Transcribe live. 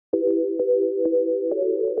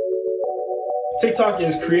TikTok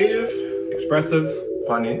is creative, expressive,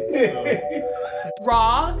 funny.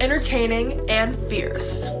 Raw, entertaining, and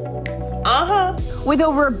fierce. With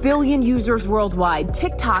over 1 billion users worldwide,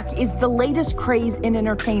 TikTok is the latest craze in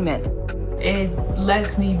entertainment. It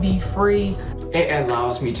lets me be free. It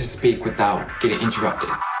allows me to speak without getting interrupted.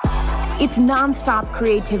 It's nonstop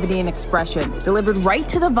creativity and expression, delivered right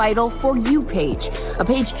to the Vital For You page, a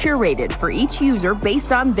page curated for each user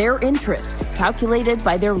based on their interests, calculated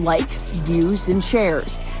by their likes, views, and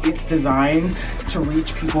shares. It's designed to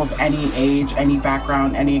reach people of any age, any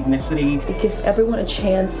background, any ethnicity. It gives everyone a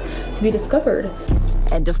chance to be discovered.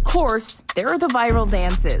 And of course, there are the viral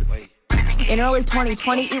dances. In early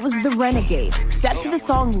 2020, it was The Renegade. Set to the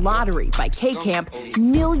song Lottery by K-Camp,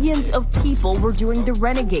 millions of people were doing the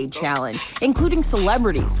Renegade Challenge, including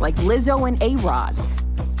celebrities like Lizzo and A-Rod.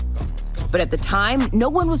 But at the time, no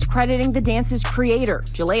one was crediting the dance's creator,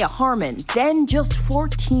 Jalea Harmon, then just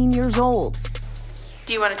 14 years old.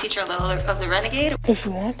 Do you want to teach her a little of the Renegade? If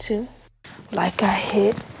you want to. Like I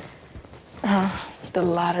hit the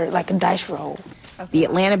lottery, like a dice roll. The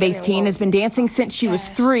Atlanta-based teen has been dancing since she was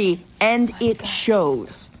 3, and it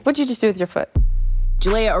shows. What'd you just do with your foot?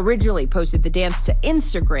 Jalea originally posted the dance to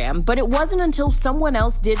Instagram, but it wasn't until someone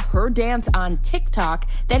else did her dance on TikTok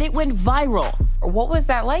that it went viral. What was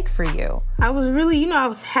that like for you? I was really, I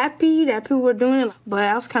was happy that people were doing it, but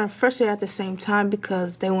I was kind of frustrated at the same time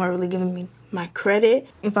because they weren't really giving me my credit.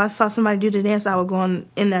 If I saw somebody do the dance, I would go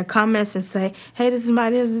in their comments and say, hey, this is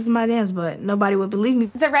my dance, but nobody would believe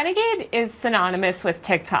me. The Renegade is synonymous with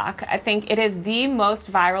TikTok. I think it is the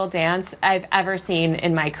most viral dance I've ever seen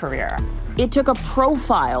in my career. It took a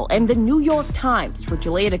profile and the New York Times for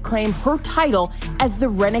Jalea to claim her title as the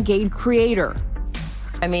Renegade creator.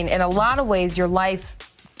 I mean, in a lot of ways, your life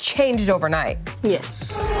changed overnight.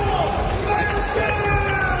 Yes.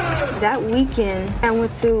 That weekend, I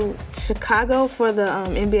went to Chicago for the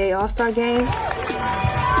NBA All-Star game.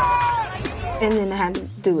 And then I had to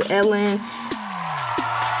do Ellen.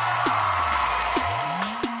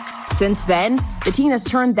 Since then, the teen has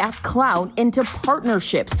turned that clout into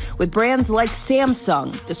partnerships with brands like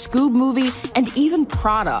Samsung, the Scoob movie, and even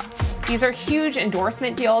Prada. These are huge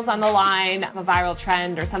endorsement deals on the line, a viral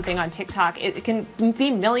trend or something on TikTok. It can be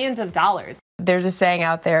millions of dollars. There's a saying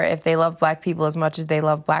out there, if they love black people as much as they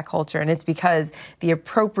love black culture, and it's because the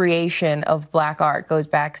appropriation of black art goes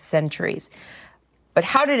back centuries. But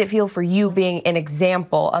how did it feel for you being an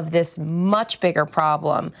example of this much bigger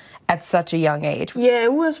problem at such a young age? Yeah,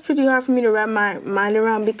 it was pretty hard for me to wrap my mind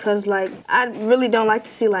around because, I really don't like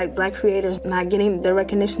to see, black creators not getting the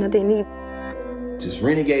recognition that they need. This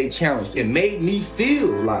Renegade Challenge, it made me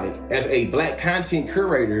feel like, as a black content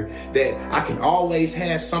curator, that I can always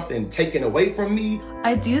have something taken away from me.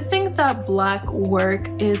 I do think that black work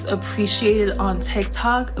is appreciated on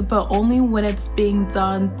TikTok, but only when it's being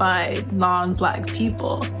done by non-black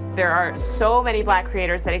people. There are so many black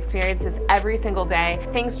creators that experience this every single day.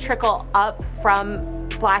 Things trickle up from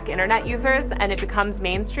black internet users and it becomes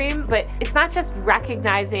mainstream, but it's not just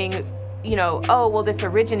recognizing oh, well, this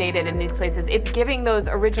originated in these places. It's giving those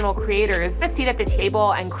original creators a seat at the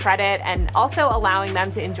table and credit, and also allowing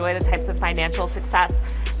them to enjoy the types of financial success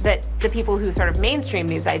that the people who sort of mainstream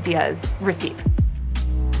these ideas receive.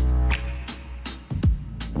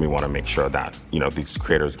 We want to make sure that, these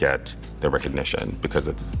creators get their recognition because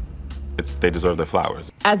they deserve their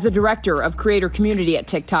flowers. As the director of creator community at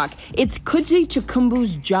TikTok, it's Kudzi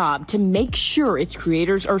Chikumbu's job to make sure its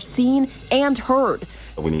creators are seen and heard.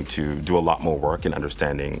 We need to do a lot more work in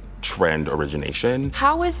understanding trend origination.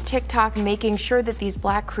 How is TikTok making sure that these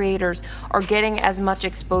black creators are getting as much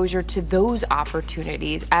exposure to those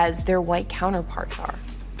opportunities as their white counterparts are?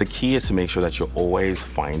 The key is to make sure that you're always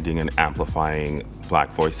finding and amplifying black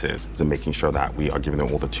voices and making sure that we are giving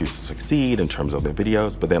them all the tools to succeed in terms of their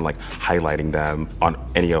videos, but then highlighting them on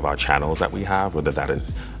any of our channels that we have, whether that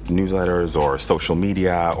is newsletters or social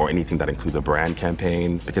media or anything that includes a brand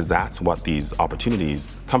campaign, because that's what these opportunities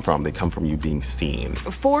come from. They come from you being seen.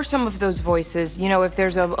 For some of those voices, if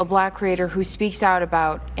there's a black creator who speaks out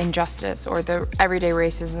about injustice or the everyday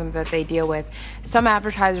racism that they deal with, some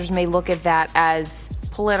advertisers may look at that as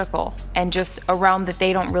political and just a realm that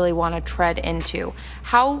they don't really want to tread into.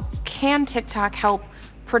 How can TikTok help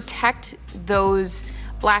protect those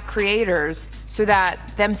black creators so that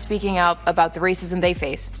them speaking out about the racism they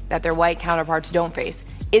face, that their white counterparts don't face,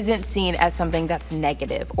 isn't seen as something that's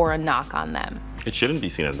negative or a knock on them? It shouldn't be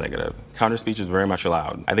seen as negative. Counter speech is very much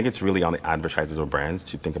allowed. I think it's really on the advertisers or brands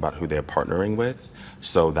to think about who they're partnering with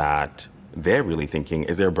so that they're really thinking,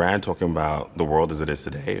 is their brand talking about the world as it is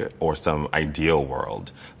today or some ideal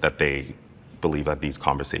world that they believe that these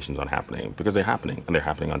conversations aren't happening, because they're happening, and they're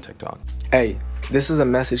happening on TikTok. Hey, this is a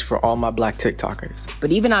message for all my Black TikTokers.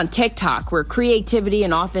 But even on TikTok, where creativity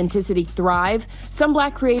and authenticity thrive, some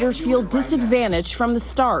Black creators feel disadvantaged from the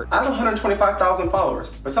start. I have 125,000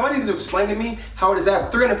 followers, but somebody needs to explain to me how it is I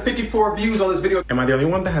have 354 views on this video. Am I the only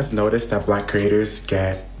one that has noticed that Black creators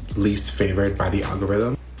get least favored by the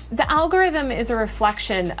algorithm? The algorithm is a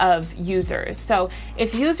reflection of users. So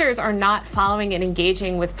if users are not following and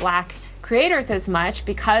engaging with Black creators as much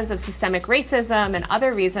because of systemic racism and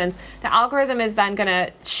other reasons, the algorithm is then going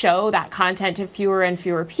to show that content to fewer and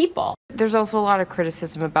fewer people. There's also a lot of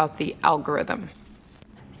criticism about the algorithm.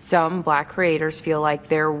 Some Black creators feel like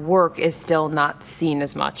their work is still not seen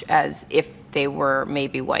as much as if they were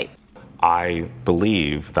maybe white. I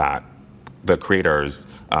believe that the creators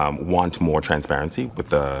want more transparency with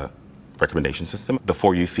the recommendation system. The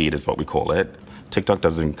For You feed is what we call it. TikTok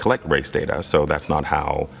doesn't collect race data, so that's not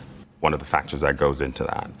one of the factors that goes into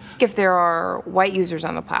that. If there are white users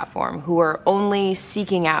on the platform who are only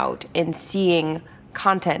seeking out and seeing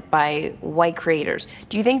content by white creators,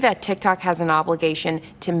 do you think that TikTok has an obligation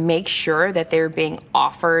to make sure that they're being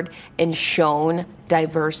offered and shown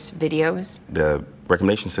diverse videos? The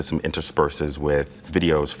recommendation system intersperses with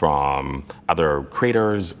videos from other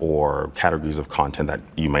creators or categories of content that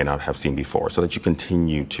you may not have seen before, so that you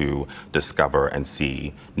continue to discover and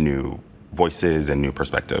see new voices and new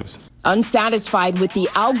perspectives. Unsatisfied with the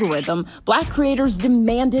algorithm, Black creators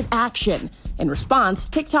demanded action. In response,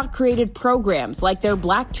 TikTok created programs like their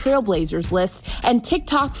Black Trailblazers list and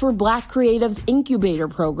TikTok for Black Creatives Incubator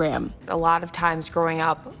program. A lot of times growing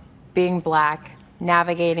up, being Black,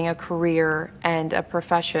 navigating a career and a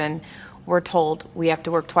profession, we're told we have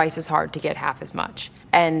to work twice as hard to get half as much.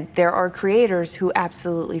 And there are creators who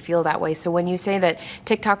absolutely feel that way. So when you say that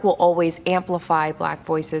TikTok will always amplify Black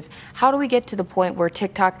voices, how do we get to the point where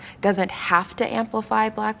TikTok doesn't have to amplify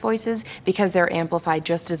Black voices because they're amplified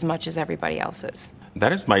just as much as everybody else's?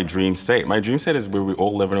 That is my dream state. My dream state is where we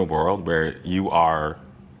all live in a world where you are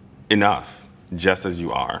enough just as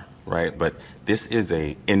you are, right? But this is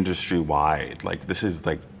a industry-wide, this is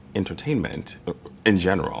like entertainment in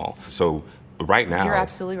general. So right now, you're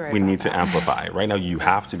absolutely right we about need that. to amplify. Right now, you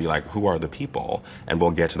have to be like, who are the people? And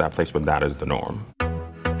we'll get to that place where that is the norm.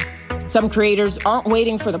 Some creators aren't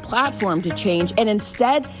waiting for the platform to change, and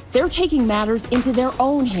instead, they're taking matters into their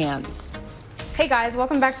own hands. Hey guys,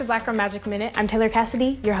 welcome back to Black Girl Magic Minute. I'm Taylor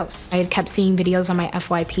Cassidy, your host. I had kept seeing videos on my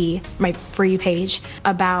FYP, my For You page,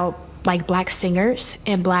 about Black singers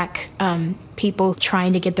and Black people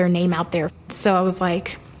trying to get their name out there. So I was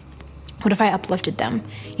like, what if I uplifted them?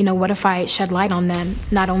 What if I shed light on them,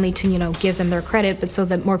 not only to, give them their credit, but so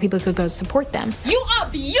that more people could go support them. You are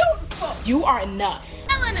beautiful. You are enough.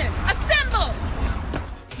 Melanin, assemble.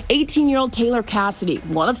 18-year-old Taylor Cassidy,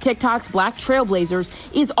 one of TikTok's Black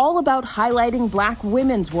Trailblazers, is all about highlighting Black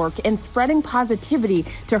women's work and spreading positivity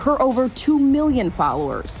to her over 2 million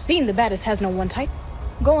followers. Being the baddest has no one type.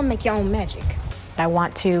 Go and make your own magic. I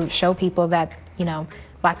want to show people that,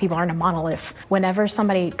 Black people aren't a monolith. Whenever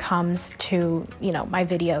somebody comes to, my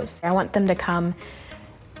videos, I want them to come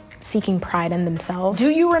seeking pride in themselves.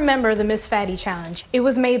 Do you remember the Miss Fatty Challenge? It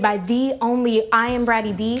was made by the only I Am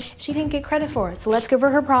Bratty B. She didn't get credit for it, so let's give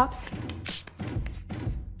her props.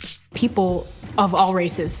 People of all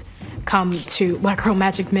races come to Black Girl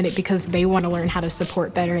Magic Minute because they want to learn how to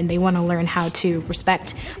support better and they want to learn how to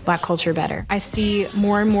respect Black culture better. I see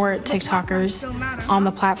more and more TikTokers on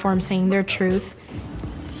the platform saying their truth.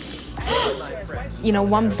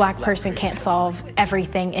 One Black person can't solve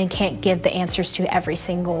everything and can't give the answers to every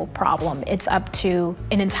single problem. It's up to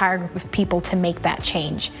an entire group of people to make that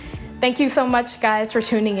change. Thank you so much, guys, for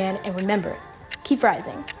tuning in, and remember, keep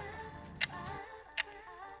rising.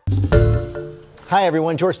 Hi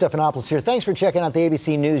everyone, George Stephanopoulos here. Thanks for checking out the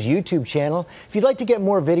ABC News YouTube channel. If you'd like to get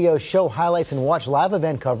more videos, show highlights, and watch live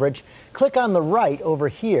event coverage, click on the right over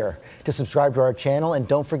here to subscribe to our channel, and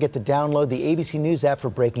don't forget to download the ABC News app for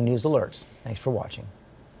breaking news alerts. Thanks for watching.